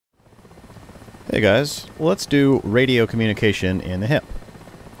Hey guys, let's do radio communication in the hip.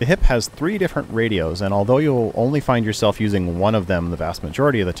 The hip has 3 different radios, and although you'll only find yourself using one of them the vast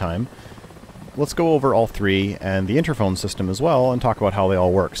majority of the time, let's go over all 3 and the Interphone system as well and talk about how they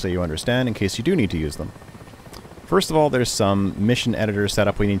all work so you understand in case you do need to use them. First of all, there's some mission editor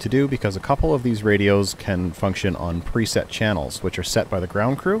setup we need to do because a couple of these radios can function on preset channels, which are set by the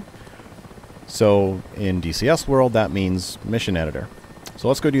ground crew. So in DCS world, that means mission editor. So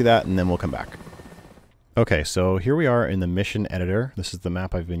let's go do that and then we'll come back. Okay, so here we are in the mission editor. This is the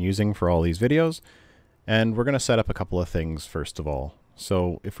map I've been using for all these videos. And we're going to set up a couple of things first of all.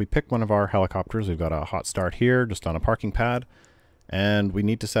 So if we pick one of our helicopters, we've got a hot start here just on a parking pad. And we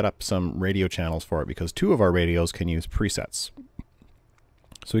need to set up some radio channels for it because 2 of our radios can use presets.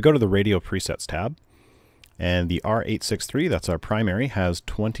 So we go to the radio presets tab. And the R863, that's our primary, has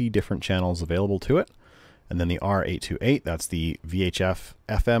 20 different channels available to it. And then the R828, that's the VHF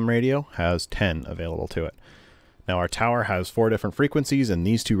FM radio, has 10 available to it. Now our tower has 4 different frequencies, and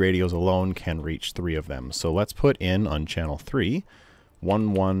these 2 radios alone can reach 3 of them. So let's put in on channel 3,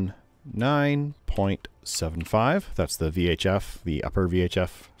 119.75. That's the VHF, the upper VHF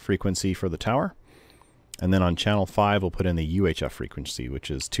frequency for the tower. And then on channel 5, we'll put in the UHF frequency, which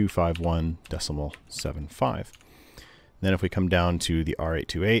is 251.75. Then if we come down to the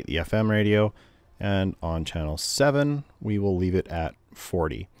R828, the FM radio, and on channel 7, we will leave it at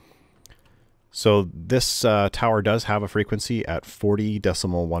 40. So this tower does have a frequency at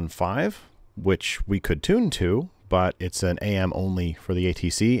 40.15, which we could tune to, but it's an AM only for the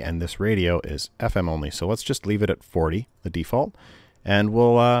ATC, and this radio is FM only. So let's just leave it at 40, the default, and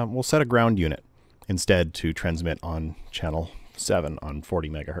we'll set a ground unit instead to transmit on channel 7 on 40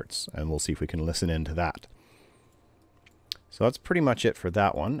 megahertz, and we'll see if we can listen into that. So that's pretty much it for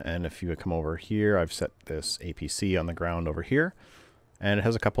that one. And if you come over here, I've set this APC on the ground over here. And it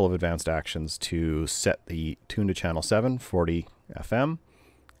has a couple of advanced actions to set the tune to channel 7, 40 FM.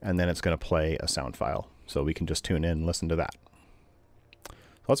 And then it's going to play a sound file. So we can just tune in and listen to that.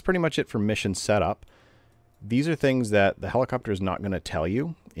 So that's pretty much it for mission setup. These are things that the helicopter is not going to tell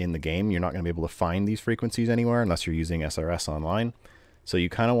you in the game. You're not going to be able to find these frequencies anywhere unless you're using SRS online. So you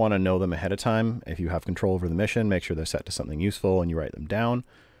kind of want to know them ahead of time. If you have control over the mission, make sure they're set to something useful and you write them down.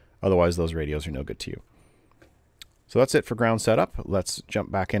 Otherwise, those radios are no good to you. So that's it for ground setup. Let's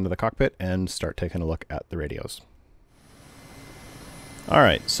jump back into the cockpit and start taking a look at the radios. All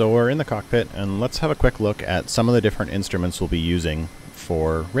right, so we're in the cockpit and let's have a quick look at some of the different instruments we'll be using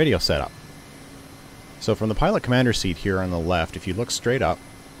for radio setup. So from the pilot commander seat here on the left, if you look straight up,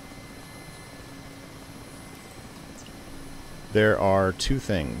 there are 2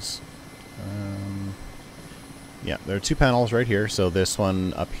 things. Yeah, there are 2 panels right here. So this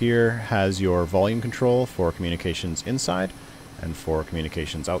one up here has your volume control for communications inside and for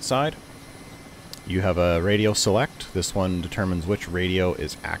communications outside. You have a radio select. This one determines which radio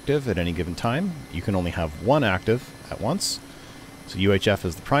is active at any given time. You can only have one active at once. So UHF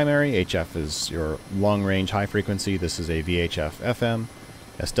is the primary, HF is your long range high frequency. This is a VHF FM.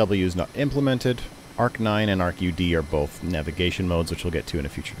 SW is not implemented. ARC9 and ARC-UD are both navigation modes, which we'll get to in a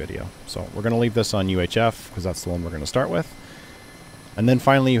future video. So we're going to leave this on UHF because that's the one we're going to start with. And then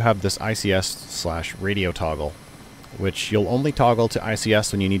finally you have this ICS/radio toggle, which you'll only toggle to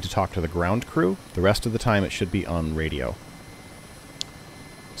ICS when you need to talk to the ground crew. The rest of the time it should be on radio.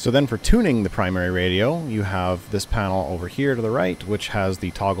 So then for tuning the primary radio, you have this panel over here to the right, which has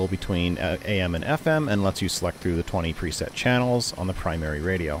the toggle between AM and FM and lets you select through the 20 preset channels on the primary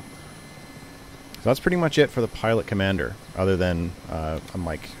radio. So that's pretty much it for the pilot commander, other than a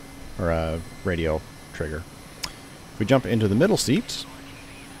mic or a radio trigger. If we jump into the middle seat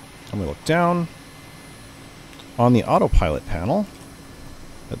and we look down, on the autopilot panel,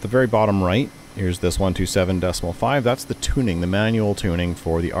 at the very bottom right, here's this 127.5. That's the tuning, the manual tuning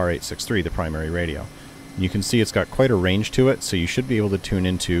for the R863, the primary radio. And you can see it's got quite a range to it, so you should be able to tune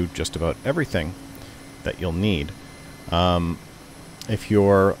into just about everything that you'll need. If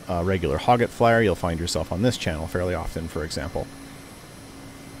you're a regular Hogget flyer, you'll find yourself on this channel fairly often, for example.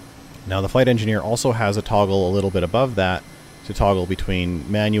 Now the flight engineer also has a toggle a little bit above that to toggle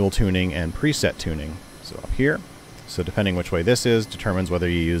between manual tuning and preset tuning. So up here, so depending which way this is, determines whether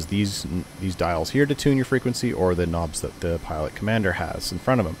you use these dials here to tune your frequency or the knobs that the pilot commander has in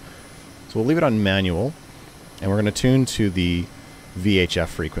front of him. So we'll leave it on manual, and we're going to tune to the VHF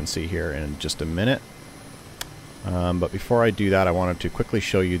frequency here in just a minute. But before I do that, I wanted to quickly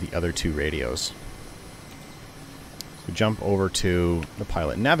show you the other 2 radios. So jump over to the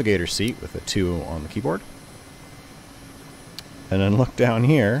pilot navigator seat with a 2 on the keyboard. And then look down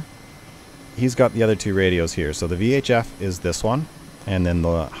here. He's got the other 2 radios here. So the VHF is this one. And then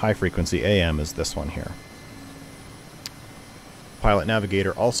the high frequency AM is this one here. Pilot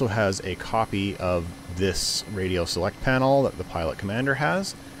Navigator also has a copy of this radio select panel that the pilot commander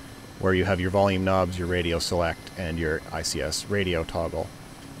has, where you have your volume knobs, your radio select, and your ICS radio toggle.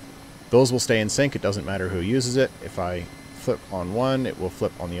 Those will stay in sync. It doesn't matter who uses it. If I flip on one, it will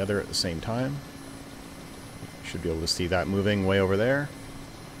flip on the other at the same time. You should be able to see that moving way over there.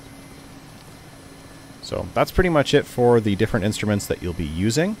 So that's pretty much it for the different instruments that you'll be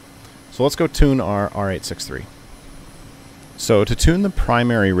using. So let's go tune our R863. So to tune the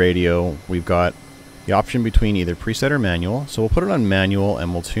primary radio, we've got the option between either preset or manual. So we'll put it on manual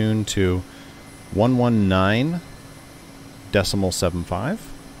and we'll tune to 119.75.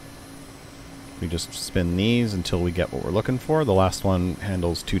 We just spin these until we get what we're looking for. The last one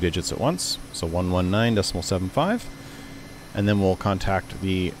handles 2 digits at once, so 119.75. And then we'll contact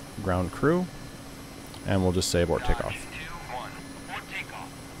the ground crew and we'll just say abort takeoff.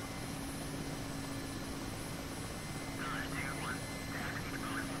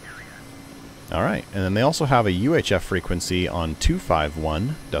 Alright, and then they also have a UHF frequency on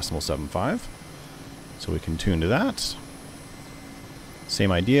 251.75. So we can tune to that.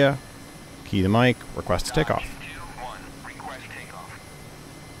 Same idea. Key the mic, request to take off.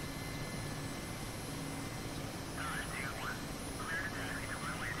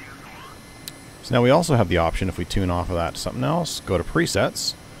 So now we also have the option, if we tune off of that to something else, go to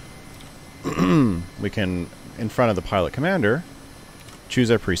presets. We can, in front of the pilot commander,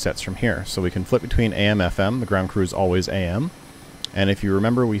 choose our presets from here. So we can flip between AM, FM. The ground crew is always AM. And if you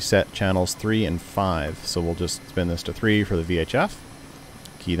remember, we set channels 3 and 5. So we'll just spin this to 3 for the VHF,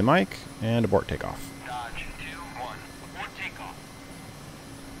 key the mic, and abort takeoff. Dodge 2-1, abort takeoff.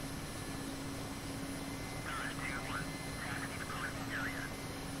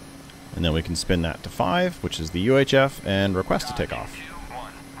 And then we can spin that to 5, which is the UHF, and request to take off.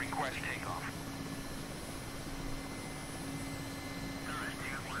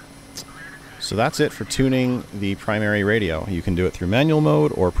 So that's it for tuning the primary radio. You can do it through manual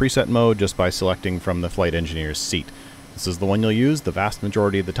mode or preset mode just by selecting from the flight engineer's seat. This is the one you'll use the vast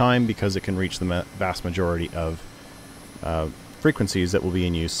majority of the time because it can reach the vast majority of frequencies that will be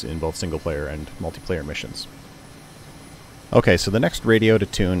in use in both single player and multiplayer missions. Okay, so the next radio to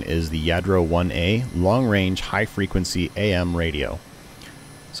tune is the YaDRO-1A long range high frequency AM radio.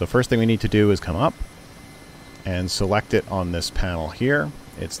 So first thing we need to do is come up and select it on this panel here.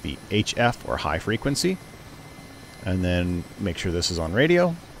 It's the HF or high frequency, and then make sure this is on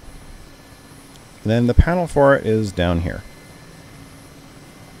radio. And then the panel for it is down here.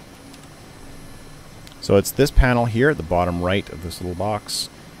 So it's this panel here at the bottom right of this little box,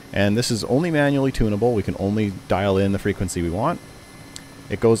 and this is only manually tunable. We can only dial in the frequency we want.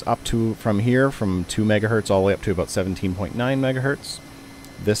 It goes up to, from here, from 2 megahertz all the way up to about 17.9 megahertz.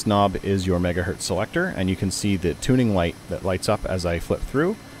 This knob is your megahertz selector, and you can see the tuning light that lights up as I flip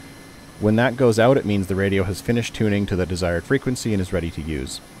through. When that goes out, it means the radio has finished tuning to the desired frequency and is ready to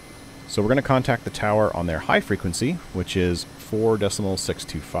use. So we're going to contact the tower on their high frequency, which is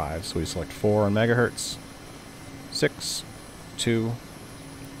 4.625. So we select 4 on megahertz, 6, 2,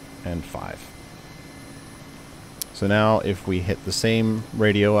 and 5. So now if we hit the same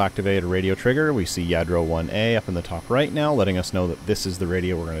radio activate or radio trigger, we see YaDRO-1A up in the top right now, letting us know that this is the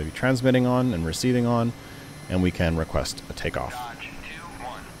radio we're going to be transmitting on and receiving on, and we can request a takeoff. Dodge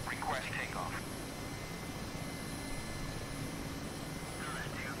 2-1, request takeoff.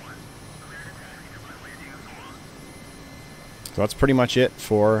 So that's pretty much it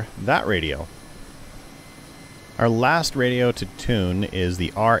for that radio. Our last radio to tune is the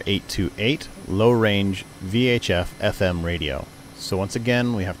R828 low-range VHF FM radio. So once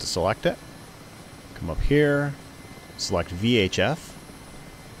again, we have to select it. Come up here, select VHF.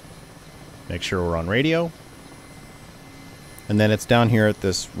 Make sure we're on radio. And then it's down here at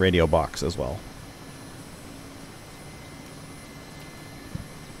this radio box as well.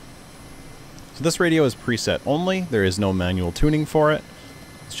 So this radio is preset only. There is no manual tuning for it.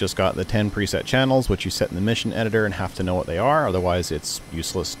 It's just got the 10 preset channels, which you set in the mission editor and have to know what they are, otherwise it's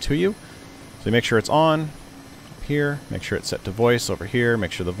useless to you. So make sure it's on up here, make sure it's set to voice over here,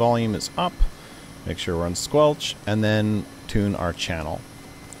 make sure the volume is up, make sure we're on squelch, and then tune our channel.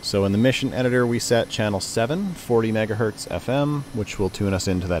 So in the mission editor we set channel 7, 40 megahertz FM, which will tune us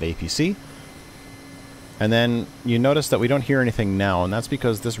into that APC. And then you notice that we don't hear anything now, and that's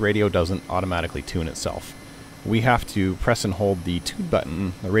because this radio doesn't automatically tune itself. We have to press and hold the tune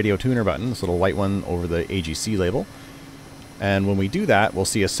button, the radio tuner button, this little white one over the AGC label. And when we do that, we'll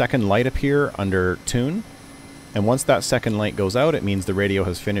see a second light appear under tune. And once that second light goes out, it means the radio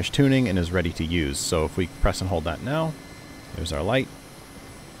has finished tuning and is ready to use. So if we press and hold that now, there's our light.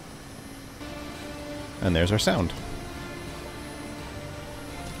 And there's our sound.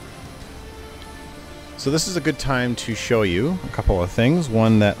 So this is a good time to show you a couple of things.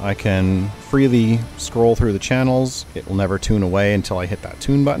 One, that I can freely scroll through the channels. It will never tune away until I hit that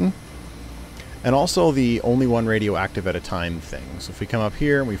tune button. And also the only one radio active at a time thing. So if we come up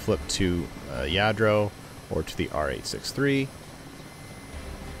here and we flip to YaDRO or to the R863,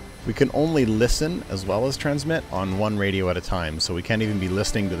 we can only listen as well as transmit on one radio at a time. So we can't even be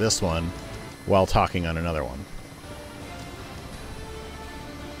listening to this one while talking on another one.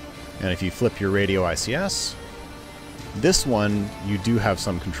 And if you flip your radio ICS, this one you do have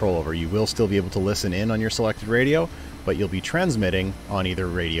some control over. You will still be able to listen in on your selected radio, but you'll be transmitting on either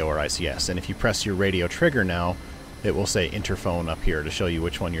radio or ICS. And if you press your radio trigger now, it will say Interphone up here to show you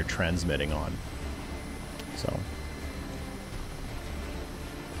which one you're transmitting on. So.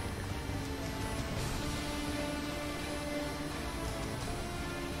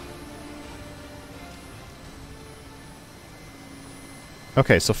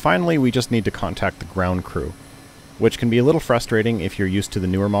 Okay, so finally we just need to contact the ground crew, which can be a little frustrating if you're used to the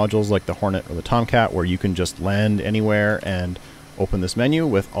newer modules like the Hornet or the Tomcat, where you can just land anywhere and open this menu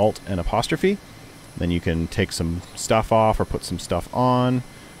with Alt and apostrophe. Then you can take some stuff off or put some stuff on,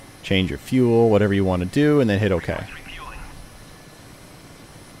 change your fuel, whatever you want to do, and then hit OK.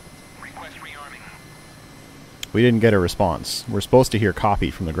 We didn't get a response. We're supposed to hear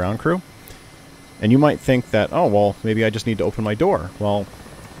copy from the ground crew. And you might think that, oh, well, maybe I just need to open my door. Well,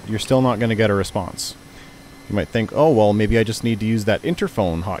 you're still not going to get a response. You might think, oh, well, maybe I just need to use that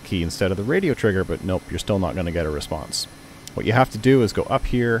Interphone hotkey instead of the radio trigger, but nope, you're still not going to get a response. What you have to do is go up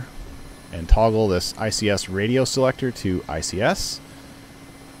here and toggle this ICS radio selector to ICS.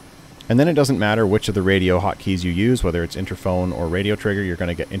 And then it doesn't matter which of the radio hotkeys you use, whether it's Interphone or radio trigger, you're going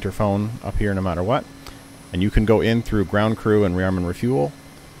to get Interphone up here no matter what. And you can go in through ground crew and rearm and refuel.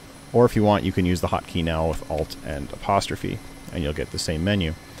 Or if you want, you can use the hotkey now with Alt and apostrophe, and you'll get the same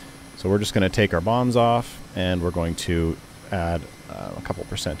menu. So we're just going to take our bombs off, and we're going to add a couple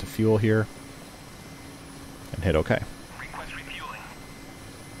percent of fuel here, and hit OK. Request refueling.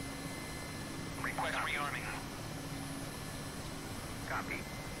 Request rearming. Copy.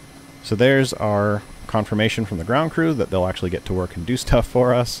 So there's our confirmation from the ground crew that they'll actually get to work and do stuff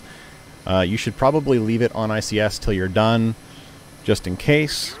for us. You should probably leave it on ICS till you're done, just in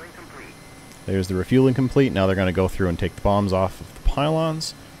case. There's the refueling complete. Now they're going to go through and take the bombs off of the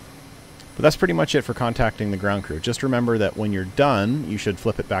pylons. But that's pretty much it for contacting the ground crew. Just remember that when you're done, you should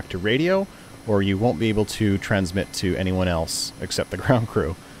flip it back to radio, or you won't be able to transmit to anyone else except the ground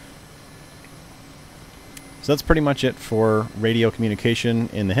crew. So that's pretty much it for radio communication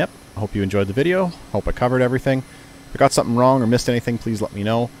in the hip. I hope you enjoyed the video. Hope I covered everything. If I got something wrong or missed anything, please let me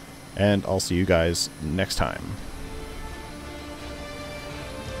know. And I'll see you guys next time.